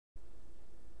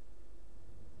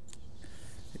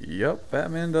Yup,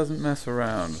 Batman doesn't mess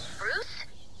around. Bruce?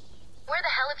 Where the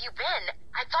hell have you been?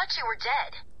 I thought you were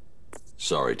dead.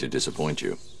 Sorry to disappoint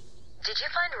you. Did you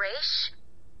find Raish?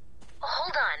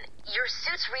 Hold on. Your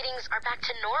suit's readings are back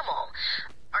to normal.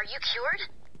 Are you cured?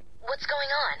 What's going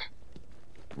on?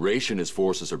 Raish and his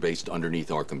forces are based underneath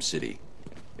Arkham City,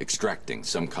 extracting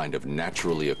some kind of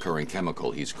naturally occurring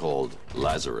chemical he's called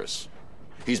Lazarus.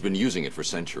 He's been using it for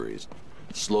centuries,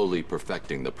 slowly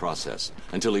perfecting the process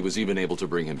until he was even able to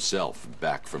bring himself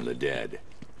back from the dead.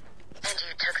 And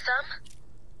you took some?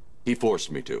 He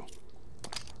forced me to.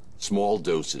 Small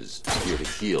doses appear to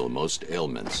heal most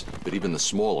ailments, but even the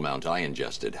small amount I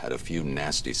ingested had a few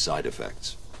nasty side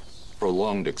effects.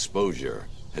 Prolonged exposure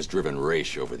has driven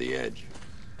Raish over the edge.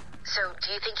 So,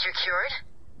 do you think you're cured?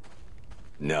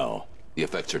 No, the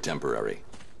effects are temporary.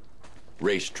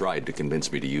 Raish tried to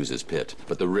convince me to use his pit,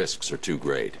 but the risks are too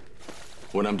great.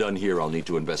 When I'm done here, I'll need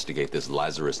to investigate this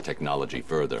Lazarus technology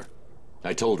further.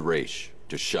 I told Raish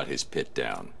to shut his pit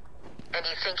down. And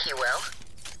you think he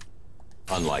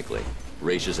will? Unlikely.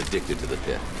 Raish is addicted to the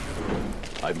pit.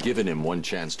 I've given him one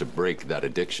chance to break that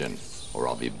addiction, or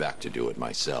I'll be back to do it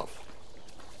myself.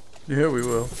 Yeah, we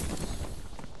will.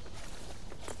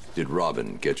 Did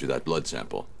Robin get you that blood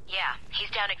sample? Yeah, he's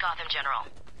down at Gotham General.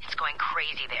 It's going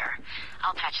crazy there.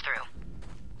 I'll patch through.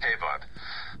 Hey, Bud.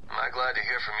 I'm glad to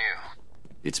hear from you.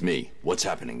 It's me. What's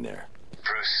happening there?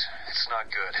 Bruce, it's not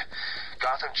good.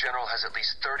 Gotham General has at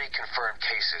least 30 confirmed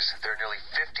cases. There are nearly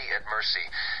 50 at Mercy,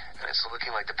 and it's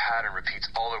looking like the pattern repeats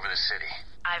all over the city.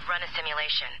 I've run a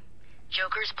simulation.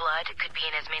 Joker's blood could be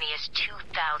in as many as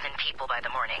 2,000 people by the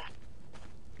morning.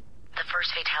 The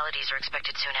first fatalities are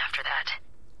expected soon after that.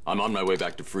 I'm on my way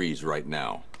back to Freeze right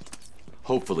now.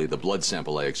 Hopefully the blood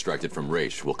sample I extracted from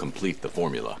Raish will complete the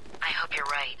formula. I hope you're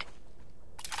right.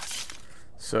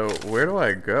 So, where do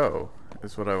I go?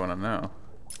 Is what I want to know.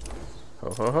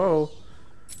 Ho ho ho.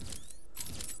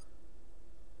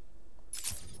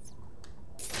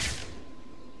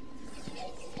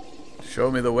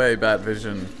 Show me the way,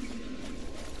 Batvision.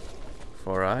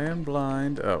 For I am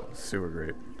blind. Oh, sewer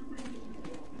grate.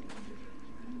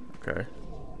 Okay.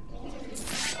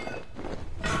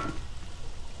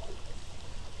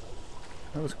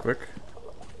 That was quick.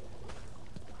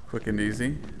 Quick and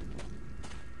easy.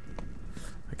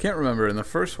 I can't remember, in the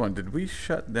first one, did we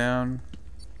shut down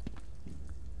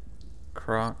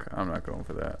Croc? I'm not going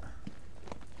for that.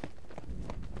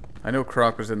 I know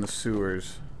Croc was in the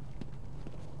sewers.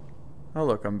 Oh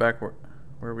look, I'm back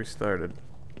where we started.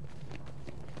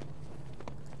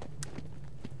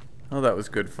 Oh, that was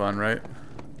good fun, right?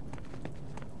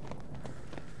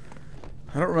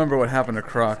 I don't remember what happened to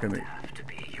Croc in the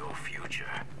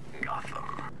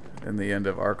end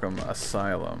of Arkham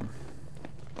Asylum.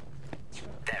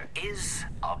 There is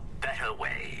a better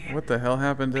way. What the hell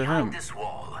happened to Behind him? this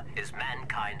wall is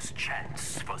mankind's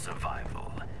chance for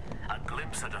survival. A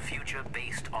glimpse of the future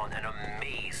based on an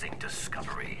amazing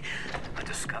discovery. A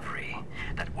discovery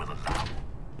that will allow...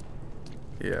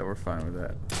 Yeah, we're fine with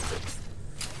that.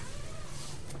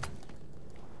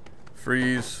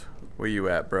 Freeze, where you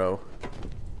at, bro?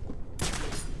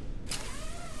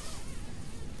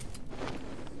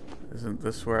 Isn't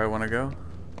this where I want to go?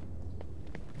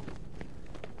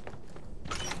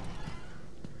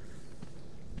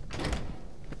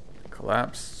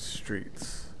 Collapsed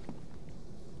streets.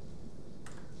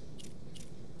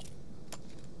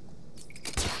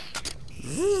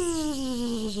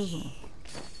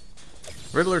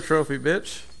 Riddler trophy,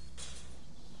 bitch.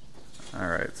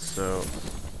 Alright, so...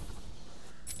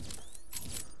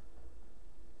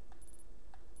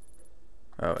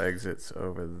 Oh, exit's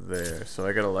over there. So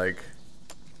I gotta, like...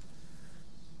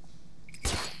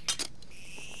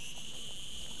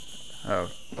 Oh,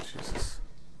 Jesus.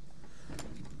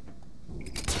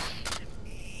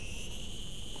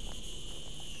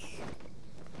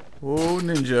 Whoa,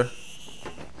 ninja.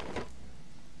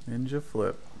 Ninja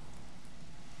flip.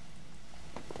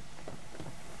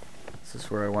 Is this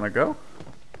where I want to go?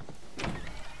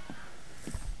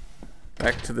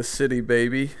 Back to the city,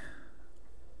 baby.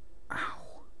 Ow.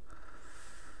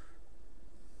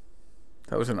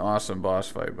 That was an awesome boss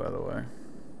fight, by the way.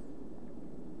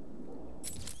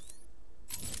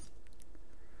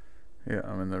 Yeah,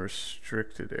 I'm in the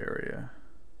restricted area.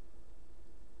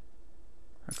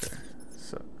 Okay,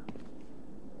 so...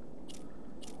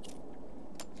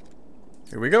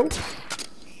 Here we go!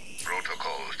 Protocol 10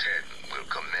 will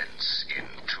commence in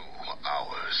 2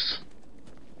 hours.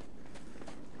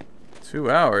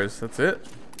 2 hours, that's it?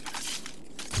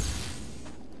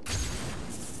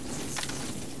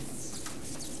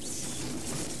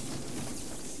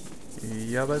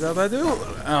 Yabba dabba doo!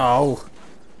 Oh!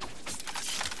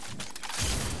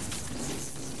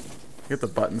 Get the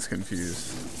buttons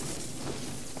confused.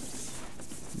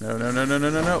 No, no, no, no, no,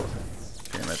 no, no.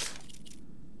 Damn it.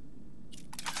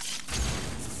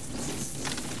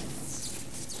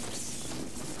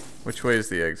 Which way is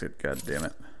the exit? God damn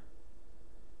it.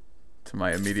 To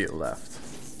my immediate left.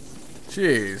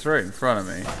 Jeez, right in front of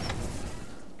me.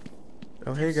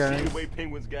 Oh, hey guys. See the way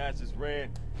Penguin's guys just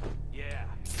ran? Yeah.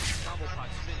 Combo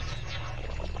pod's finished.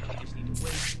 We just need to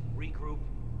wait, regroup,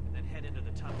 and then head into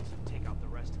the tunnels and take out the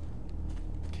rest of them.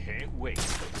 Can't wait.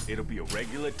 It'll be a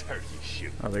regular turkey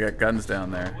shoot. Oh, they got guns down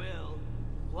there. Will.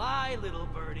 Fly, little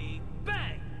birdie.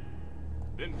 Bang!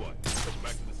 Then what?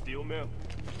 Back to the steel mill?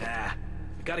 Nah.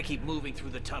 We gotta keep moving through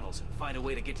the tunnels and find a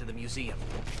way to get to the museum.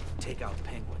 Take out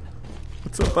Penguin.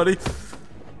 What's up, buddy?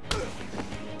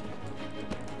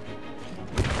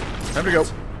 Time to go.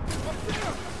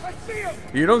 I see him!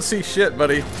 You don't see shit,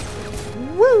 buddy.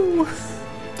 Woo!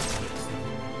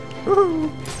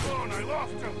 Woo! Oh, and I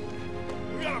lost him.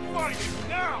 We gotta fight him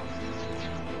now.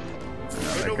 Oh,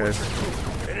 that guy's...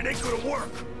 And it ain't gonna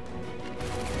work.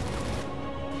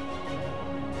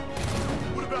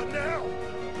 What about now?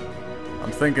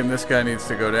 I'm thinking this guy needs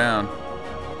to go down.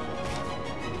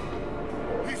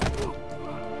 He's...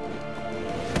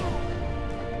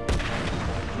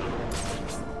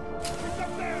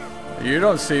 up there. You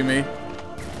don't see me.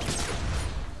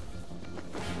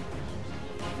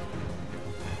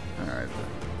 Alright.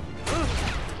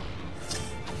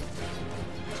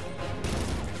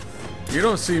 You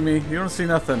don't see me. You don't see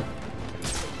nothing.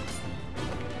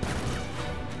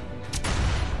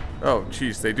 Oh,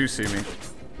 jeez, they do see me.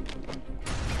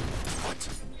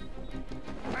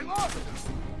 I lost him.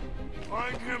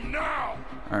 Find him now.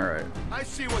 Alright. I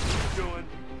see what you're doing.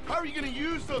 How are you gonna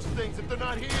use those things if they're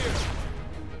not here?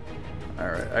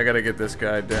 Alright, I gotta get this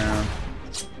guy down.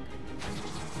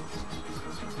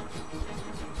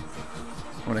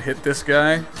 I'm gonna hit this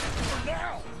guy.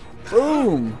 Now.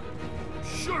 Boom!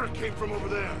 Sure it came from over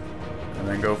there. And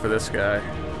then go for this guy.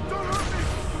 Don't hurt me.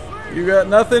 Please. You got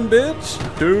nothing, bitch?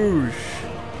 Douche.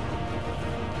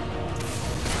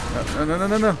 No, no, no,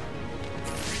 no, no.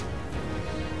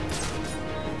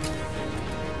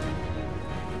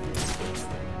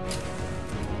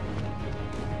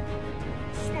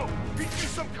 Smoke. He's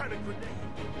used some kind of grenade.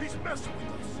 He's messing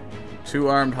with us. 2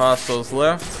 armed hostiles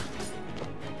left.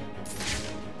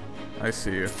 I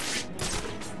see you.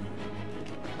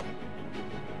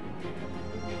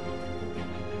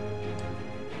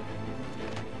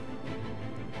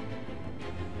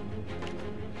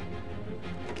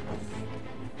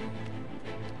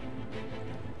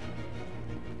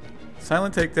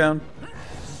 Silent takedown.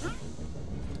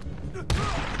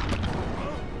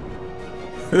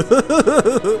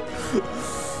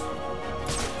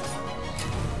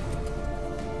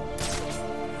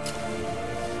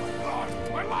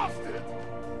 I lost it.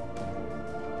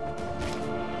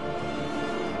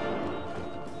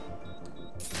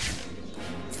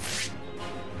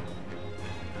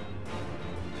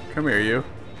 Come here, you.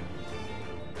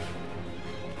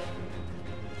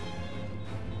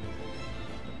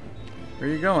 Where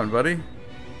you going, buddy?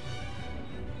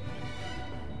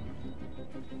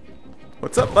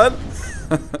 What's up, bud?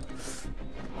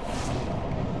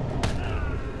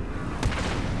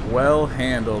 Well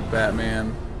handled,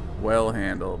 Batman. Well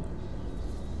handled.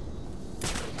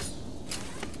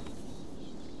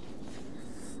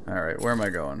 Alright, where am I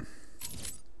going?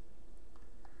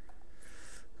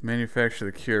 Manufacture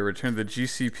the cure. Return to the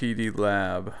GCPD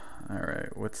lab.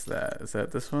 Alright, what's that? Is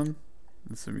that this one?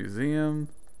 It's a museum.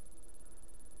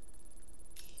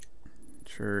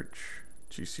 Church.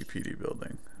 GCPD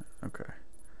building. Okay.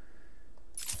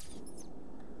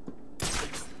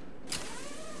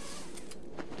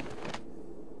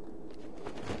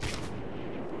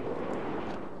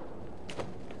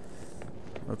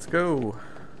 Let's go.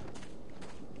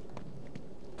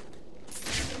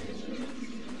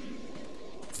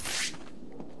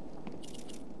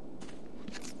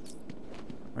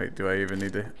 Wait, do I even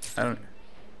need to? I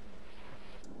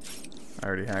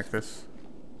already hacked this.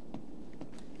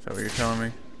 Is that what you're telling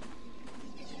me?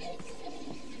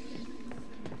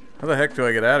 How the heck do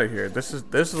I get out of here? This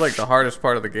is like the hardest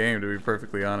part of the game, to be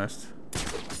perfectly honest.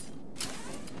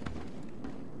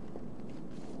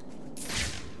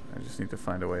 I just need to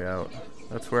find a way out.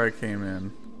 That's where I came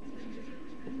in.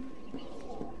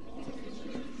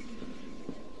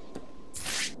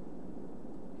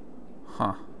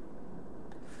 Huh.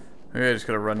 Maybe I just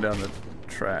gotta run down the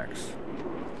tracks.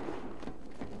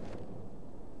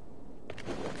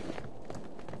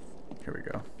 Here we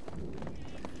go.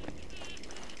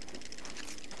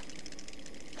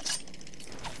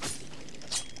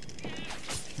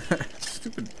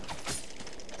 Stupid.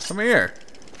 Come here.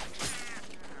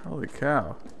 Holy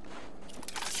cow.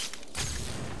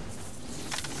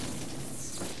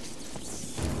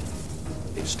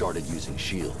 They've started using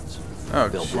shields. Oh,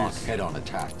 They'll block jeez. head-on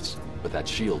attacks, but that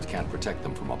shield can't protect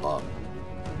them from above.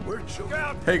 We're choking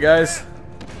out. Hey guys.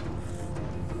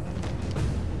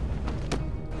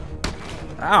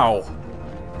 Ow.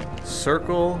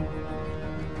 Circle.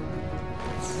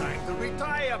 Time to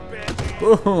retire, baby.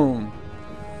 Boom.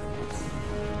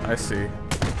 I see.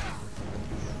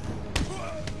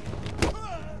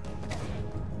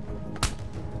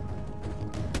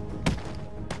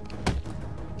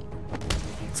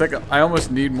 It's like I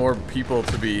almost need more people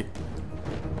to be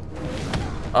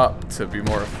up to be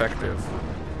more effective.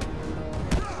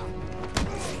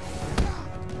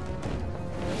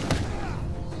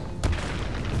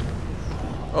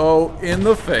 Oh, in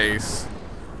the face.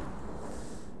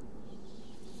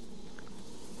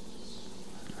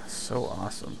 So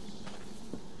awesome.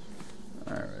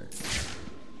 Alright.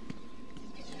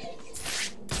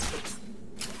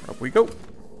 Up we go.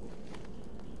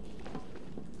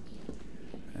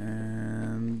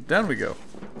 And down we go.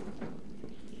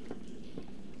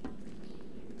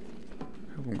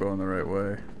 Hope I'm going the right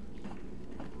way.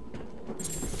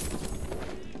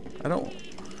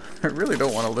 I really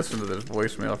don't want to listen to this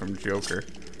voicemail from Joker.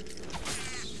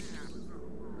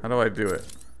 How do I do it?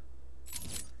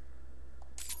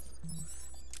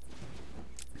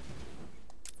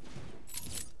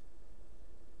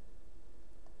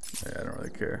 Yeah, I don't really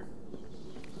care.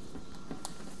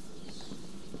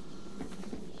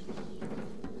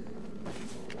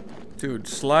 Dude,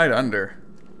 slide under.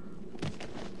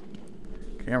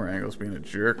 Camera angle's being a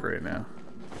jerk right now.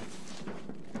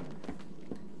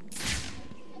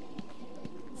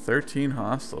 13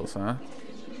 hostiles, huh?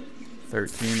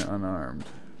 13 unarmed.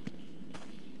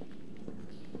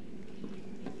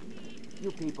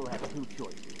 You people have two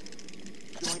choices.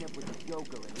 Join up with the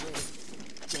Joker and live.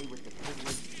 Stay with the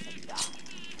Kingly and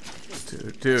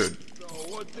die. Dude. So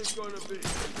what's it gonna be?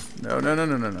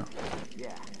 No.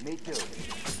 Yeah, me too.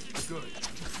 Good.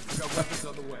 We got weapons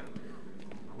on the way.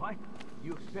 What?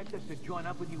 You expect us to join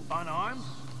up with you unarmed?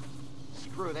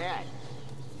 Screw that.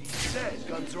 He said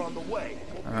guns are on the way.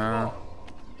 Won't be long.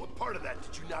 What part of that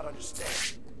did you not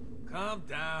understand? Calm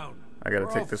down. I gotta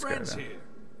We're take all this guy friends down. here.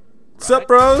 What's up,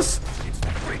 bros? It's the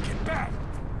freaking bat.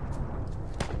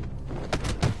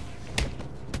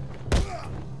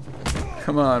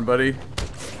 Come on, buddy.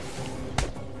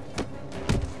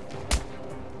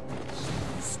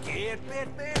 Scared,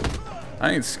 Batman?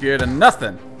 I ain't scared of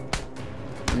nothing.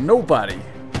 Nobody.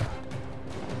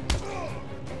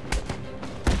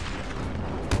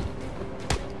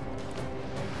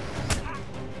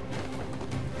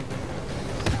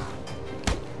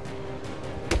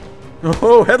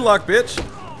 Oh, headlock, bitch.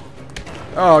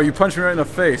 Oh, you punched me right in the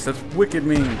face. That's wicked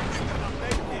mean.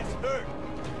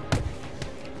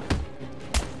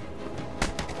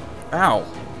 Ow.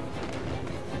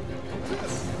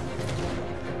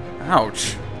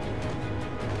 Ouch.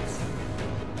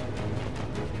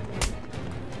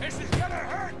 This is gonna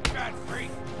hurt, bat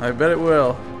freak. I bet it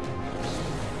will.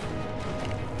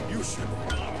 You should.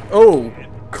 Oh,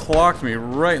 clocked me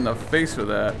right in the face with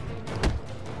that.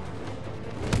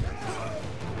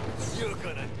 You're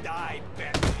gonna die,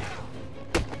 Batman.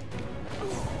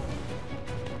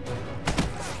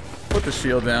 Put the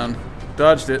shield down.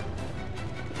 Dodged it.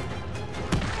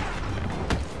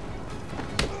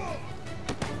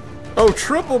 Oh,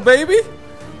 triple, baby!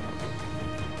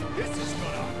 This is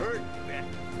gonna hurt, Bat.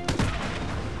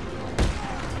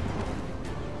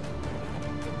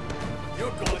 You're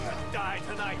going to die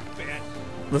tonight, Bat.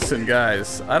 Listen,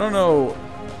 guys, I don't know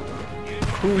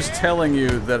who's telling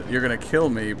you that you're gonna kill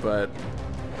me, but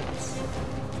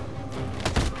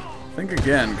think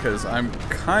again, because I'm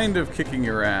kind of kicking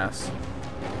your ass.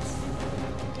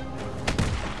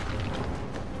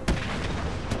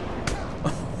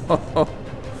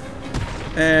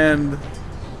 And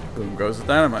boom goes the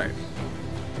dynamite.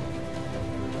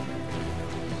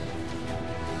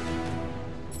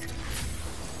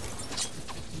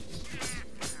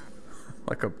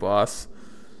 Like a boss.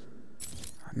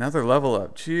 Another level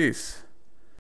up, jeez.